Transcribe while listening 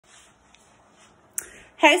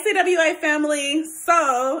Hey CWA family,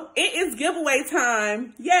 so it is giveaway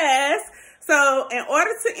time. Yes. So in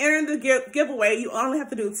order to enter the giveaway, you only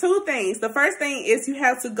have to do two things. The first thing is you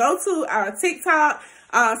have to go to our TikTok,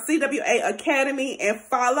 CWA Academy, and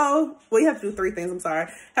follow. Well, you have to do three things. I'm sorry.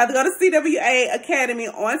 You have to go to CWA Academy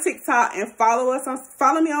on TikTok and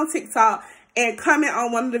follow me on TikTok and comment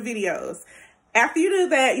on one of the videos. After you do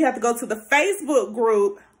that, you have to go to the Facebook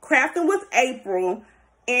group, Crafting with April,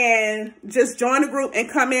 and just join the group and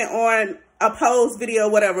comment on a post, video,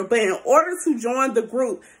 whatever. But in order to join the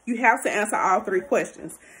group, you have to answer all three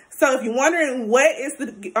questions. So if you're wondering what is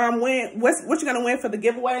the what you're gonna win for the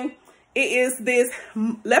giveaway, it is this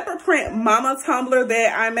leopard print mama tumbler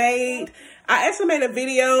that I made. I actually made a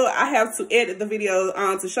video. I have to edit the video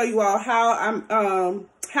to show you all how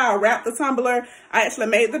I wrap the tumbler. I actually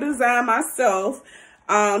made the design myself.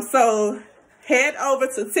 So head over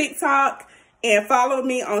to TikTok and follow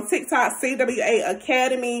me on TikTok, CWA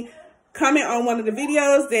Academy. Comment on one of the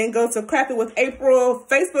videos, then go to Crafting with April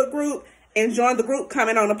Facebook group and join the group.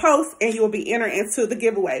 Comment on the post, and you will be entered into the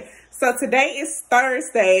giveaway. So today is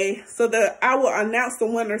Thursday, so I will announce the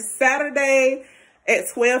winner Saturday at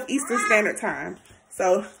 12 Eastern Standard Time.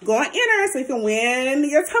 So go and enter so you can win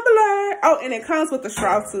your tumbler. Oh, and it comes with the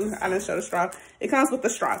straw too. I didn't show the straw. It comes with the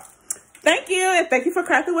straw. Thank you, and thank you for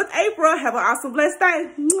Crafting with April. Have an awesome, blessed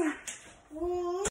day. Mwah.